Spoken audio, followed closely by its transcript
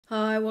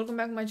Hi, welcome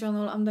back to my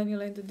channel. I'm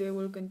Daniela and today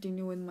we'll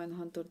continue with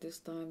Mindhunter, this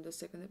time the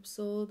second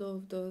episode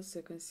of the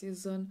second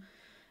season.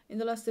 In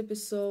the last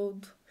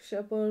episode,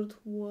 Shepard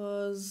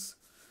was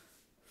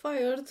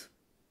fired,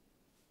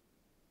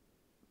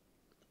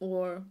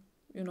 or,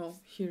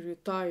 he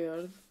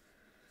retired.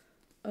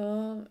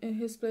 In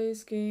his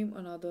place came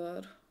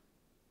another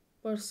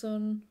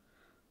person,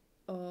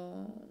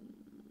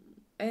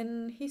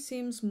 and he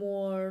seems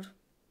more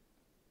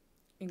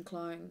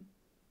inclined,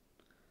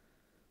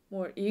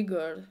 more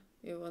eager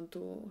even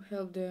to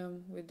help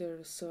them with their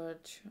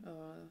research.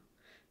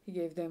 He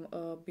gave them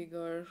a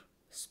bigger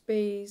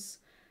space,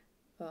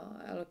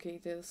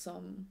 allocated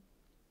some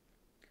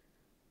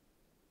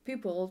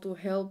people to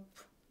help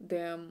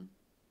them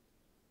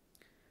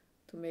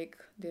to make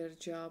their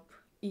job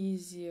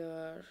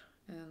easier,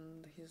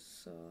 and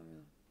he's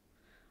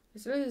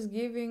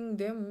giving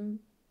them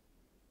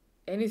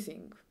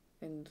anything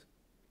and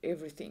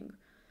everything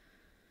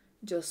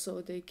just so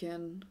they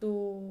can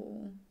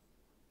do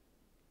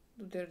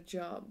their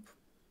job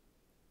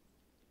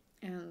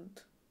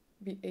and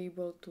be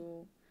able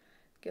to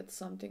get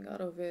something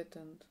out of it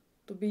and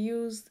to be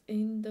used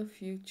in the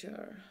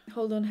future.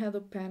 Holden had a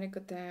panic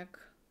attack,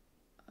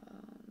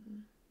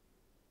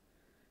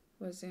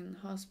 was in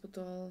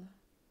hospital.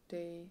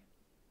 They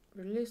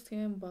released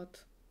him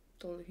but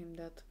told him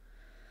that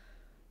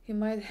he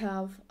might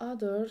have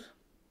other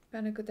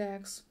panic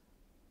attacks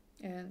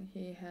and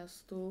he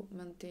has to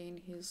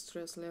maintain his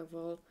stress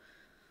level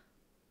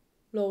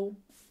low.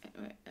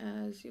 Anyway,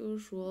 as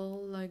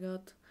usual, I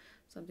got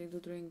something to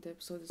drink. The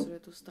episode is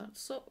ready to start,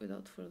 so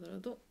without further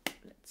ado,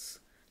 let's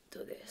do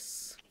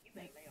this. You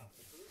may lay off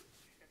the booze,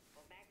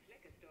 or Max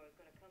Liquor Store is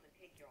gonna come and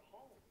take your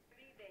home.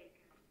 3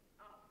 bacon.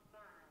 Oh,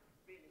 fine.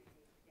 Really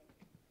steak.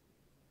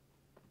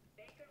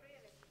 Baker,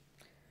 really?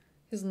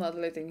 He's not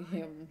letting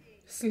him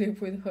sleep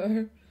with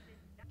her.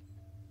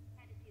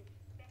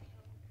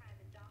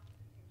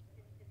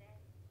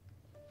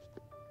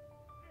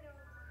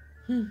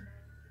 Hmm.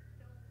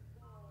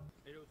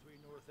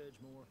 803 North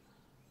Edgemore,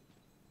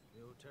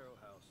 the Otero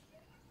house.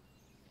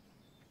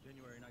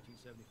 January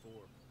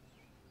 1974.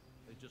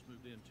 They just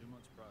moved in 2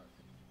 months prior.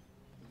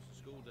 It was a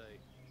school day.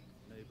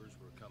 Neighbors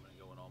were coming and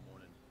going all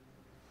morning.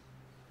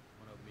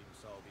 One of them even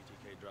saw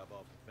BTK drive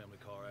off in the family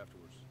car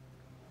afterwards.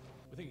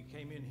 We think he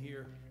came in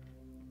here.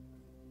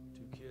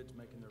 2 kids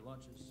making their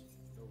lunches.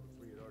 Over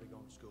 3 had already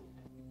gone to school.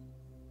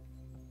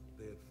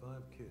 They had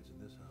 5 kids in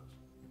this house.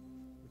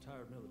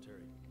 Retired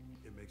military.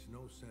 It makes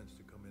no sense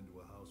to come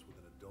into a house with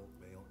an adult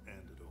male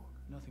and a dog.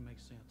 Nothing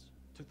makes sense.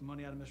 Took the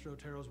money out of Mr.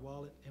 Otero's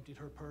wallet, emptied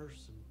her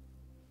purse, and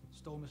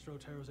stole Mr.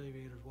 Otero's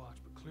aviator's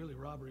watch. But clearly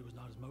robbery was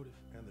not his motive.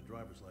 And the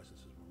driver's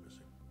licenses were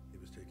missing. He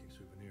was taking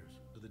souvenirs.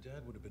 So the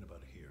dad would have been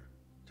about here,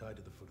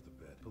 tied to the foot of the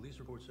bed. Police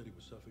report said he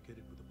was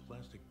suffocated with a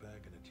plastic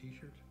bag and a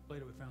t-shirt.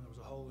 Later we found there was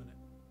a hole in it.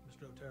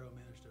 Mr. Otero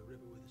managed to rip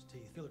it with his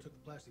teeth. Killer took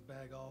the plastic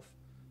bag off,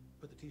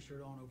 put the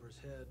t-shirt on over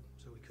his head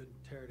so he couldn't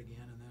tear it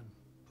again, and then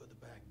put the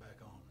bag back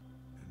on.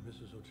 And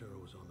Mrs. Otero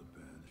was on the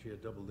bed. She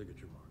had double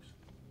ligature marks.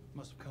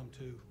 Must have come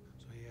to,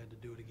 so he had to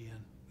do it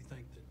again. We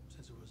think that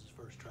since it was his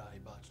first try, he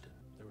botched it.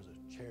 There was a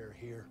chair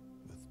here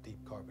with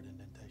deep carpet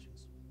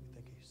indentations. We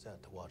think he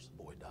sat to watch the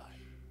boy die.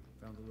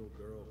 Found the little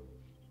girl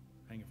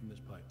hanging from this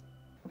pipe.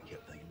 We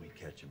kept thinking we'd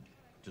catch him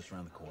just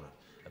around the corner.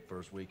 That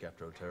first week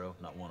after Otero,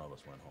 not one of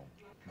us went home.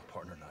 My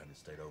partner and I had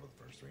stayed over the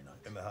first 3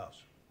 nights. In the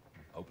house.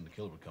 Hoping the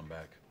killer would come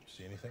back.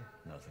 See anything?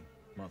 Nothing.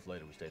 A month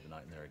later, we stayed the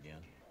night in there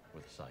again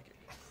with a psychic.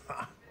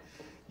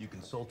 You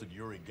consulted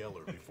Uri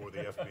Geller before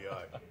the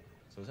FBI.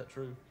 So is that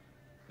true?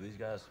 Do these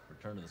guys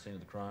return to the scene of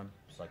the crime?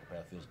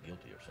 Psychopath feels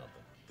guilty or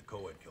something. The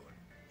co-ed killer.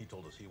 He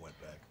told us he went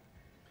back,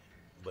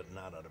 but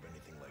not out of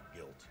anything like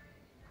guilt.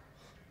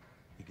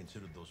 He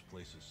considered those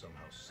places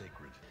somehow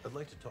sacred. I'd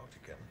like to talk to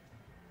Kevin.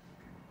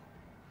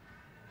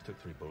 He took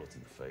 3 bullets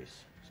in the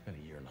face. Spent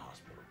a year in the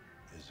hospital.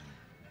 Is he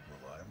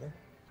reliable?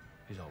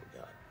 He's all we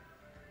got.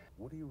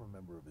 What do you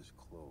remember of his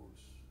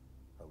clothes?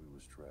 How he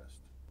was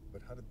dressed?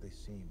 But how did they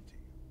seem to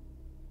you?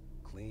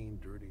 Clean,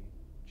 dirty,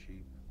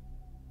 cheap?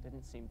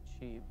 Didn't seem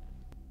cheap.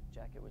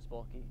 Jacket was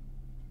bulky.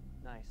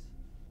 Nice.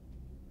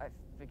 I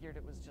figured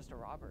it was just a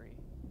robbery.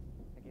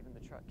 I gave him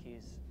the truck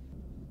keys.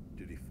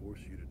 Did he force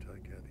you to tie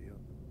Kathy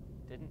up?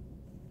 Didn't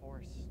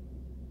force.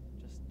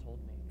 Just told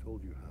me.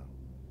 Told you how?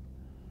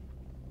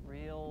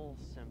 Real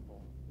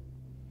simple.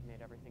 He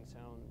made everything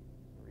sound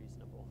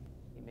reasonable.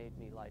 He made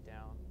me lie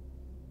down,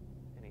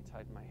 and he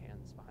tied my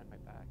hands behind my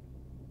back.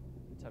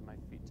 He tied my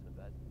feet to the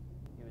bed.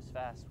 He was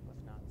fast with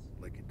nuts.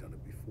 Like he'd done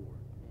it before.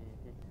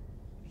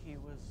 He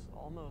was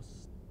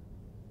almost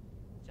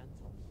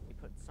gentle. He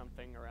put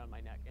something around my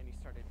neck and he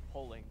started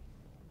pulling.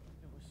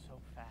 It was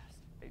so fast.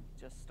 I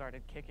just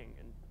started kicking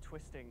and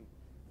twisting.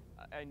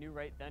 I knew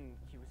right then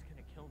he was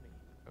gonna kill me.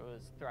 I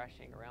was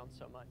thrashing around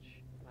so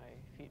much, my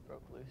feet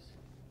broke loose.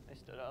 I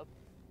stood up.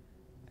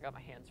 I got my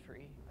hands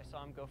free. I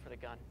saw him go for the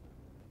gun.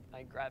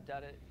 I grabbed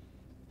at it,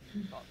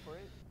 fought for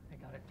it. I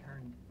got it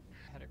turned,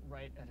 had it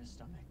right at his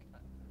stomach.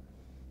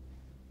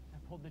 I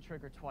pulled the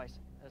trigger twice,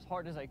 as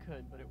hard as I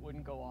could, but it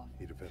wouldn't go off.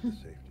 He'd have had the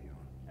safety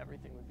on.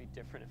 everything would be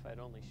different if I'd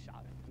only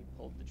shot him. He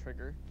pulled the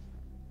trigger.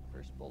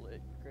 First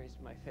bullet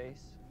grazed my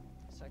face.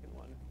 The second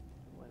one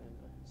went in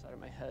the side of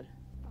my head.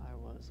 I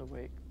was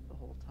awake the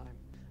whole time.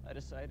 I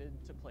decided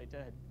to play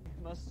dead.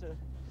 He must have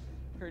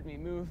heard me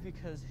move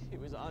because he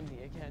was on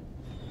me again.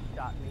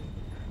 Got me,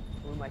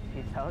 blew my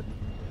teeth out.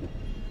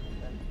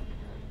 Then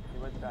he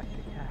went back to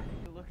the cat.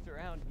 I looked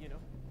around, you know,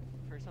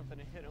 for something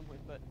to hit him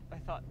with, but I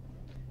thought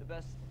the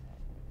best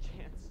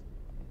chance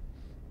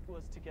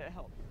was to get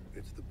help.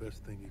 It's the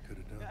best thing you could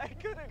have done. I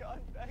could have gone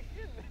back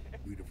in there.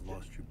 We'd have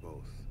lost you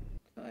both.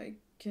 I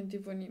can't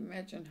even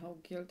imagine how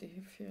guilty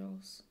he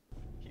feels.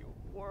 He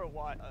wore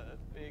a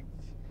big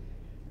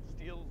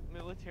steel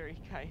military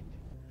kind.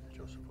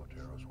 Joseph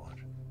Otero's watch.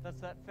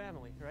 That's that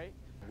family, right?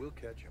 We'll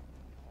catch him.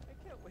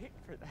 I can't wait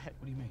for that.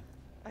 What do you mean?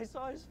 I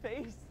saw his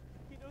face.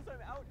 He knows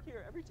I'm out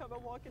here. Every time I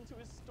walk into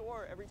his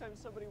store, every time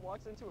somebody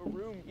walks into a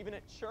room, even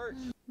at church.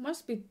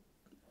 Must be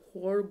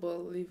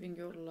horrible living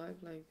your life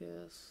like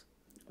this.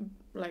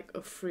 Like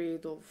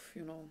afraid of,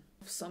 you know,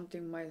 if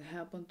something might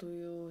happen to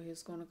you,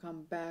 he's gonna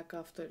come back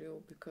after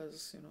you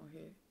because, you know,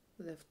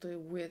 he left a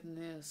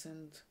witness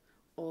and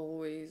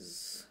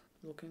always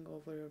looking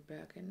over your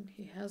back. And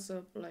he has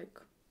a, like,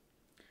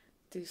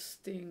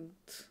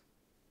 distinct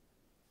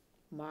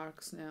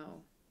marks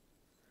now.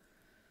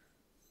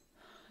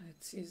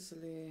 It's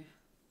easily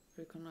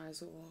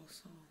recognizable,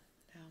 so,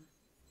 yeah.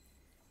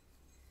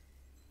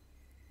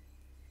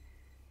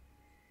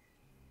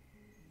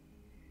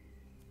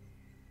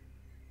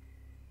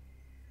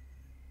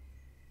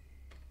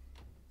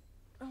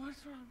 Oh,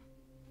 what's wrong?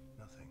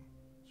 Nothing.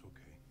 It's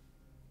okay.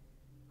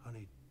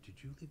 Honey, did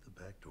you leave the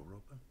back door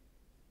open?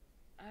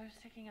 I was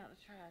taking out the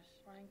trash.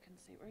 Ryan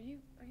couldn't see. Are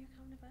you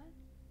coming to bed?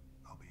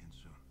 I'll be in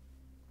soon.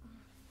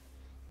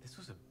 This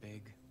was a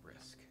big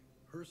risk.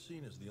 Her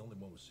scene is the only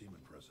one with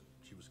Seaman present.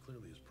 She was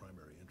clearly his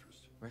primary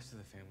interest. Rest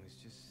of the family's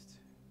just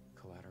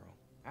collateral.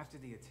 After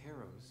the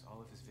Oteros, all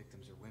of his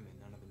victims are women.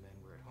 None of the men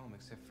were at home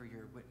except for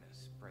your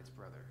witness, Brett's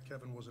brother.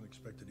 Kevin wasn't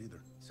expected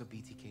either. So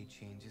BTK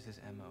changes his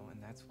MO,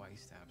 and that's why he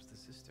stabs the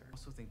sister. I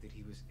also think that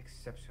he was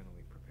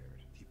exceptionally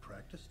prepared. He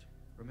practiced?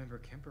 Remember,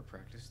 Kemper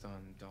practiced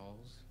on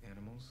dolls,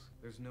 animals.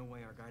 There's no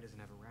way our guy doesn't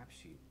have a rap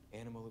sheet.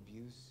 Animal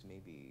abuse,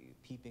 maybe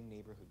peeping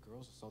neighborhood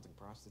girls, assaulting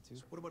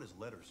prostitutes. What about his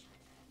letters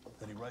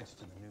that he writes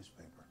to the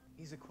newspaper?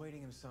 He's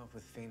equating himself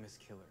with famous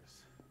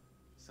killers.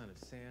 Son of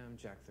Sam,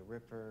 Jack the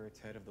Ripper,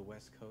 Ted of the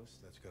West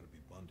Coast. That's got to be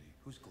Bundy.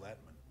 Who's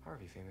Glatman?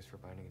 Harvey, famous for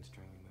binding and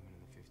strangling women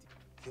in the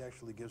 50s. He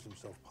actually gives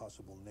himself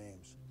possible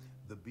names.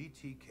 The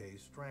BTK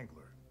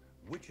Strangler,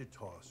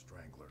 Wichita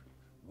Strangler,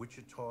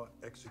 Wichita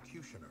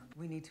Executioner.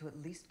 We need to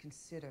at least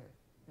consider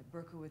that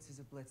Berkowitz is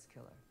a blitz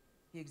killer.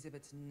 He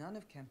exhibits none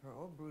of Kemper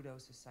or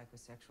Brudos'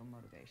 psychosexual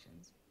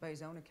motivations. By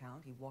his own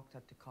account, he walked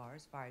up to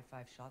cars, fired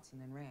 5 shots,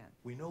 and then ran.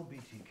 We know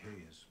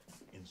BTK is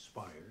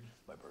inspired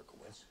by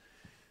Berkowitz,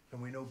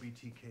 and we know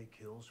BTK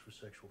kills for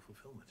sexual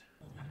fulfillment.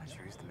 I'm not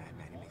sure he's the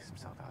madman he makes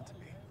himself out to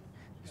be.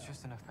 There's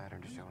just enough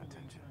pattern to show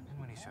intention. And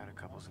when he shot at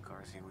couples in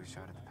cars, he always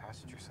shot at the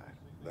passenger side.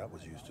 That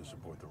was used to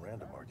support the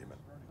random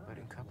argument. But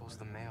in couples,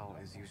 the male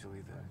is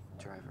usually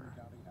the driver.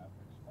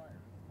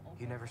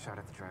 He never shot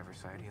at the driver's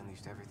side. He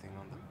unleashed everything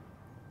on the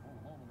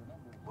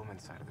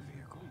woman's side of the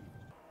vehicle.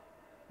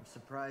 I'm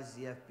surprised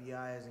the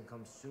FBI hasn't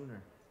come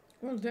sooner.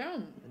 Well,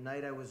 damn. The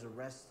night I was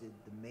arrested,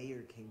 the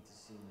mayor came to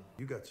see me.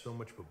 You got so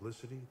much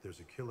publicity, there's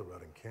a killer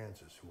out in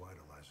Kansas who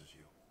idolizes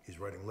you. He's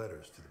writing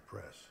letters to the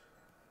press,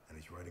 and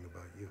he's writing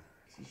about you.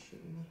 Is he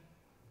shitting me?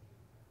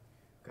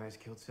 Guy's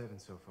killed 7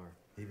 so far.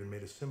 He even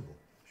made a symbol.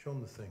 Show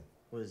him the thing.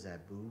 What is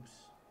that, boobs?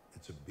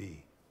 It's a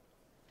B.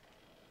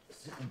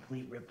 It's a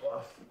complete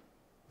ripoff.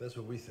 That's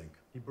what we think.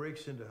 He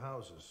breaks into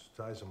houses,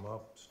 ties them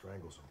up,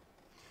 strangles them.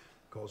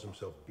 Calls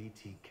himself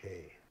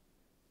BTK.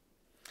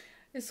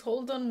 Is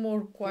Holden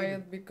more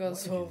quiet Why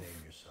because did you of name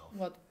yourself?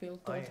 what Bill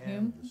I taught am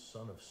him? the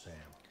son of Sam.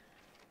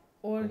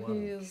 Or Go out he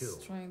and is kill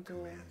trying to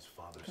commands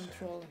Father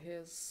control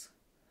his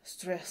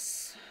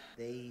stress?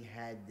 They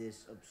had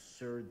this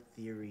absurd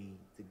theory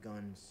the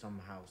gun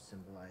somehow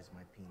symbolized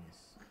my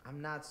penis.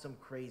 I'm not some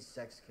crazed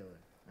sex killer.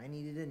 I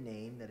needed a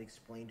name that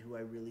explained who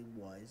I really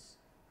was,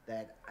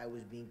 that I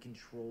was being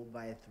controlled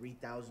by a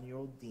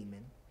 3,000-year-old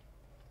demon.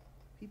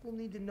 People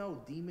need to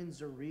know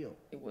demons are real.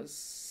 It was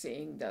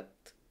saying that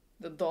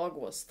the dog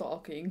was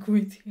talking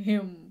with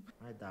him.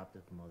 My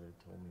adoptive mother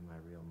told me my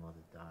real mother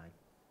died.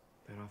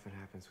 That often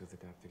happens with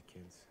adopted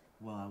kids.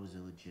 Well, I was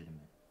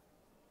illegitimate.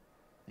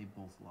 They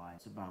both lied.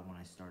 It's about when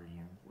I started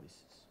hearing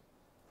voices.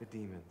 The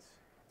demons.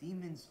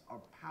 Demons are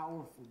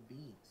powerful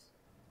beings.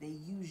 They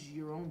use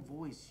your own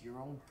voice, your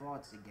own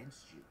thoughts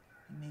against you.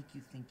 They make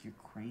you think you're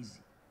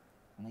crazy.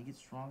 When they get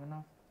strong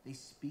enough, they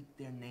speak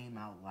their name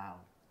out loud.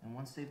 And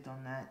once they've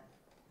done that,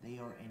 they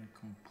are in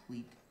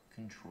complete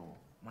control.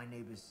 My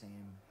neighbor Sam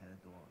had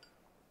a dog.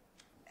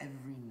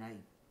 Every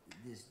night,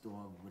 this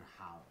dog would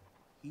howl.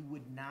 He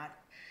would not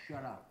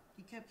shut up.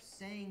 He kept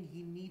saying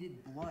he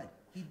needed blood.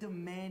 He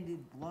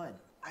demanded blood.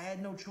 I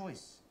had no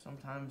choice.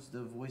 Sometimes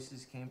the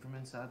voices came from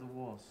inside the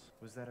walls.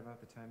 Was that about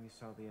the time you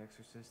saw The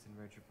Exorcist and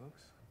read your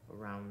books?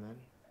 Around then,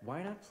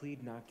 Why not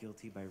plead not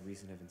guilty by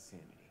reason of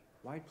insanity?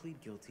 Why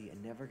plead guilty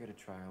and never get a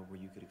trial where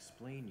you could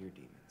explain your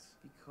demons?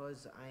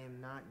 Because I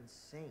am not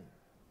insane.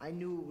 I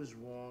knew it was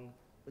wrong,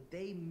 but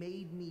they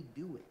made me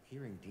do it.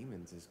 Hearing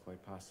demons is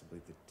quite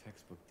possibly the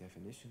textbook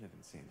definition of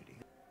insanity.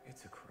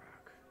 It's a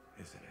crock,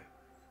 isn't it?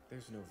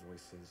 There's no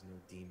voices, no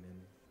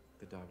demon.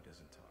 The dog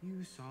doesn't talk.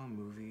 You saw a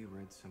movie,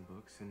 read some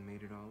books, and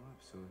made it all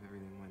up, so if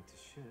everything went to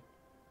shit,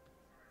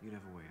 you'd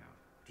have a way out.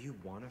 Do you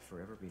want to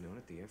forever be known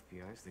at the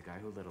FBI as the guy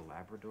who let a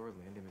Labrador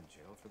land him in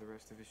jail for the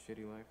rest of his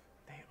shitty life?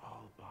 They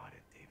all bought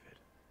it, David.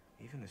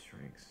 Even the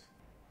shrinks.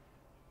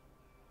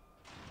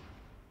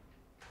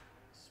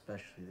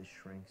 Especially the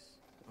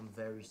shrinks. I'm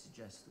very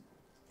suggestible.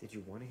 Did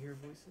you want to hear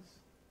voices?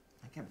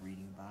 I kept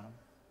reading about them.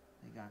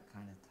 They got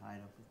kind of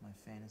tied up with my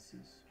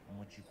fantasies. I'm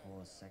what you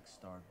call a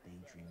sex-starved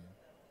daydreamer.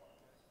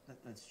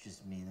 That's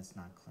just me. That's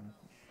not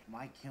clinical.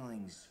 My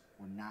killings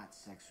were not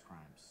sex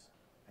crimes.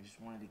 I just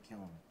wanted to kill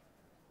them.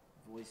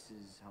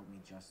 Voices helped me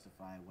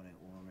justify what I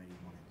already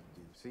wanted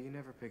to do. So you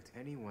never picked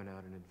anyone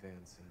out in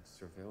advance and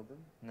surveilled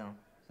them? No.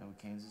 Is that what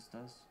Kansas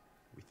does?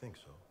 We think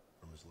so,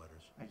 from his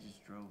letters. I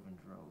just drove and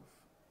drove.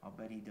 I'll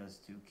bet he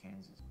does too,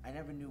 Kansas. I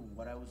never knew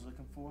what I was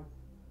looking for,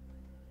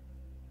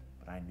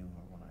 but I knew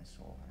her when I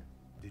saw her.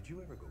 Did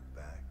you ever go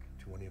back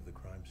to any of the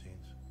crime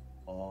scenes?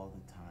 All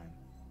the time.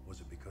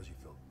 Was it because you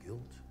felt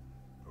guilt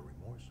or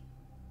remorse?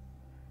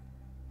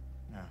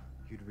 Nah.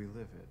 You'd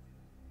relive it.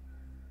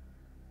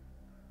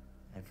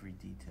 Every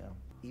detail.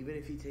 Even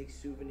if he takes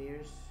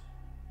souvenirs,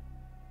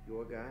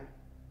 your guy,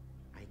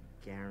 I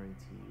guarantee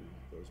you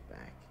he goes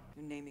back.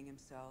 Naming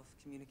himself,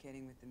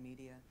 communicating with the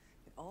media,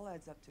 it all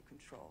adds up to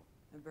control.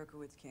 And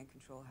Berkowitz can't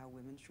control how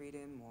women treat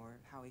him or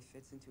how he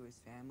fits into his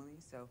family,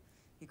 so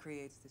he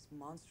creates this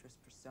monstrous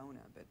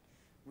persona, but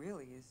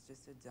really is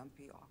just a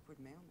dumpy, awkward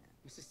mailman.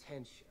 Mrs.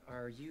 Tench,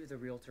 are you the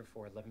realtor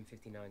for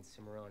 1159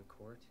 Cimarron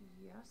Court?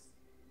 Yes.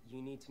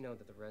 You need to know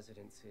that the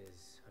residence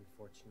is,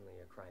 unfortunately,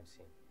 a crime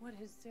scene. What,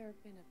 has there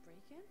been a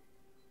break-in?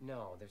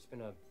 No, there's been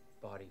a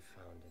body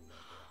found in the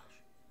garage.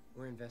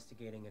 We're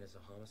investigating it as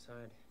a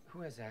homicide.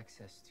 Who has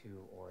access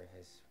to or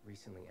has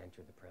recently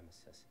entered the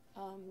premises?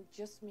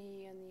 Just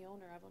me and the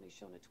owner. I've only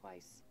shown it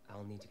twice.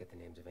 I'll need to get the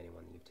names of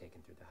anyone that you've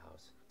taken through the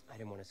house. I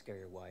didn't want to scare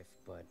your wife,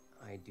 but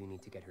I do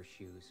need to get her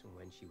shoes from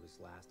when she was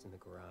last in the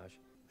garage.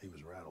 He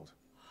was rattled.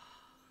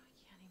 I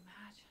can't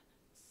imagine.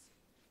 It's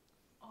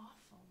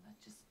awful. That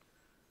just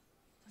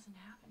doesn't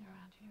happen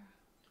around here.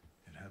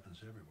 It happens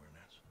everywhere,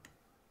 Nance.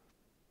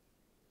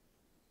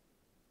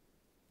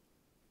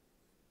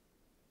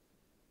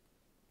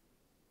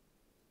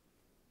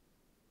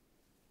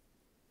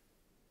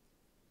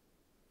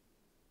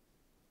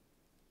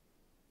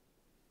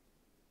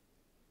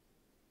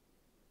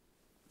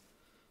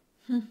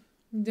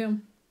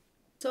 Damn.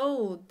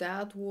 So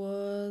that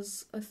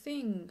was a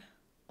thing.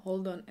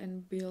 Holden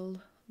and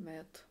Bill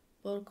met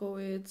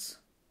Berkowitz.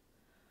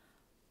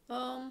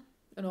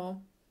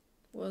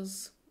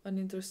 Was an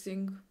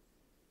interesting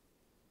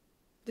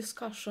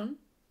discussion.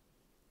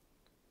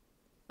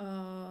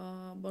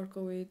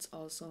 Berkowitz,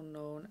 also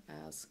known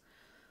as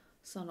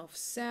Son of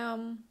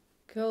Sam,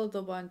 killed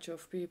a bunch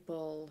of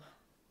people,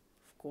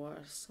 of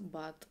course,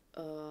 but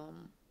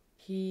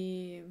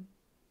he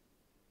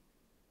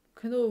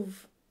kind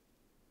of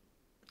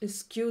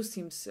excused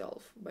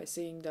himself by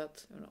saying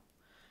that, it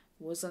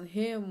wasn't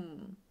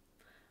him.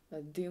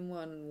 A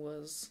demon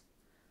was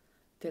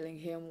telling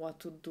him what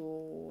to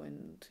do,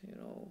 and,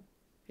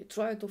 he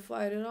tried to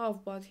fight it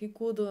off, but he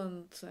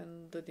couldn't,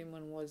 and the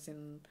demon was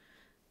in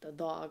the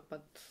dog,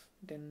 but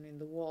then in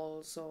the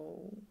wall,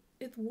 so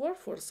it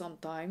worked for some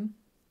time.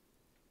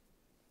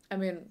 I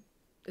mean,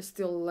 it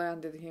still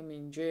landed him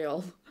in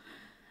jail,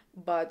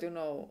 but,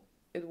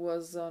 it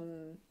was a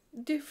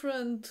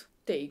different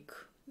take,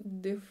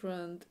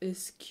 different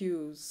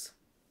excuse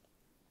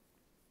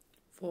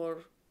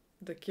for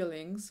the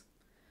killings,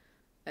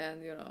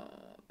 and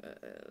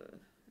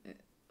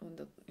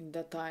in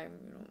that time,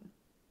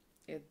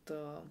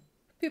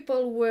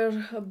 people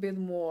were a bit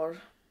more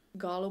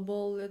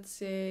gullible, let's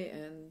say,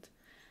 and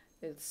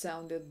it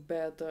sounded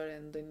better,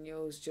 and the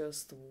news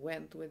just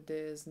went with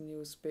this,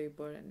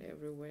 newspaper and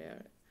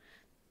everywhere.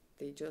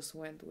 They just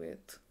went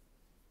with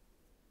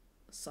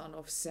Son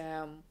of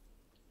Sam.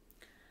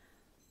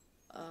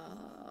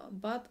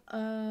 But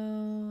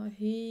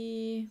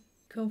he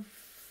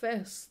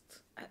confessed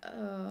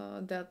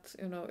that,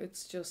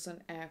 it's just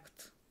an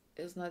act.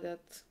 It's not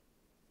that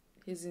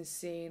he's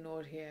insane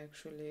or he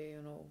actually,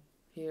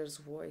 hears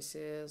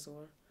voices,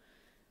 or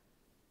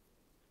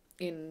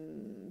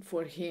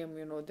for him,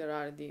 there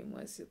are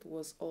demons. It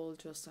was all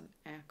just an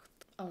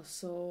act.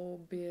 Also,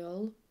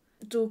 Bill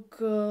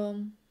took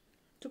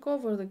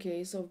over the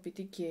case of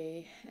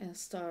BTK and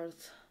started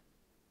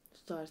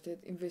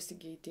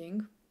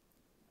investigating.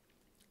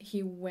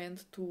 He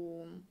went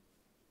to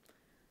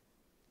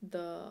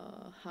the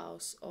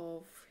house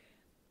of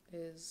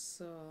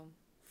his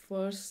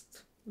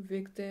first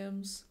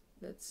victims,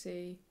 let's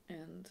say,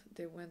 and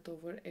they went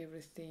over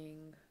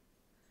everything.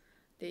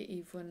 They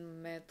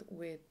even met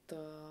with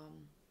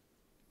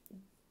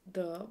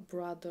the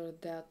brother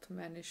that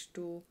managed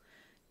to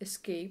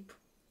escape,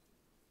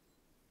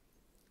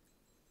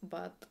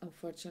 but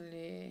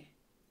unfortunately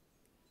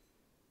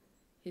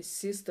his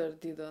sister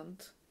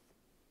didn't.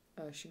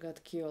 She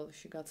got killed,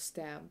 she got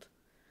stabbed,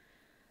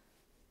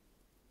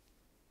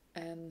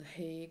 and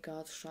he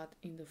got shot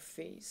in the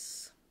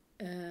face.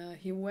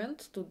 They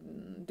went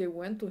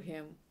to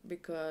him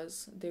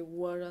because they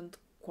weren't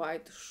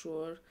quite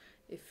sure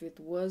if it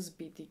was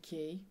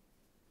BTK,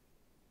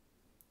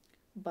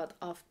 but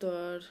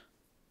after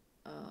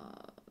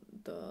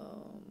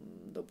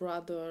the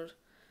brother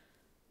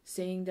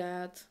saying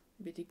that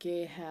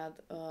BTK had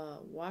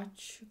a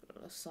watch,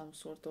 some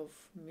sort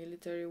of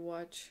military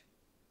watch,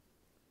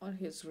 on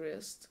his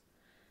wrist,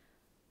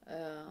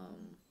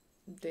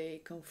 they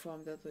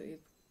confirmed that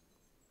it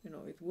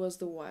was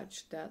the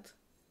watch that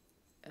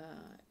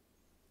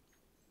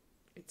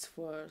its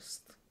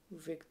first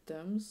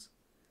victims,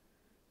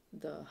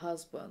 the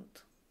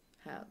husband,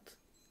 had,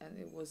 and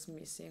it was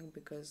missing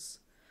because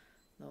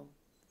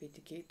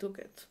BTK took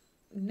it.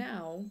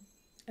 Now,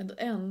 at the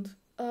end,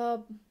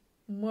 a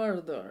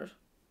murder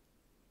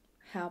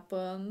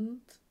happened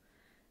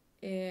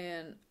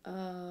in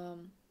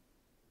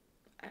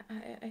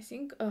I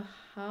think a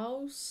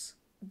house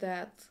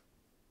that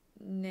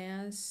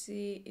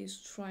Nancy is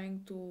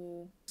trying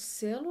to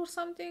sell or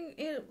something.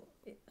 I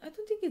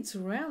don't think it's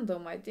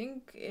random. I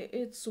think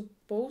it's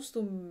supposed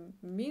to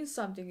mean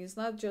something. It's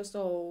not just,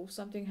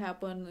 something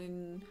happened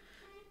in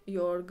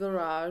your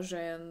garage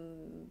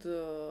and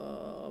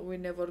we're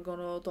never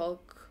gonna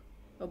talk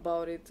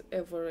about it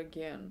ever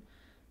again.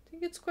 I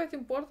think it's quite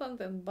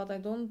important, but I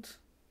don't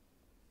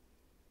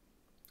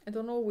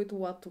know with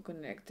what to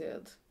connect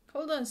it.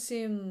 Hold on,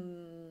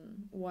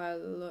 scene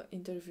while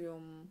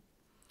interviewing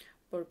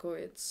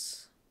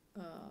Berkowitz.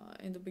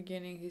 In the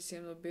beginning, he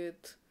seemed a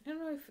bit, I don't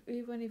know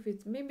if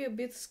it's maybe a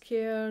bit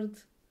scared,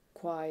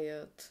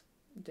 quiet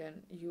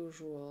than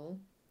usual,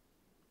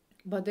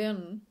 but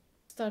then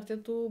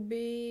started to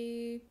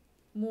be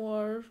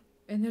more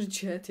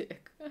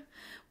energetic,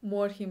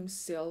 more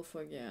himself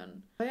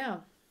again. But yeah,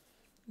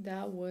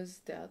 that was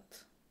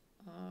that.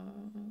 I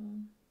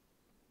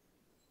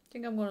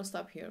think I'm gonna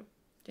stop here.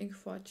 Thank you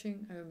for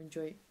watching. I hope you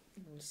enjoy.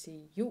 I will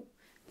see you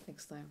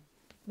next time.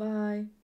 Bye.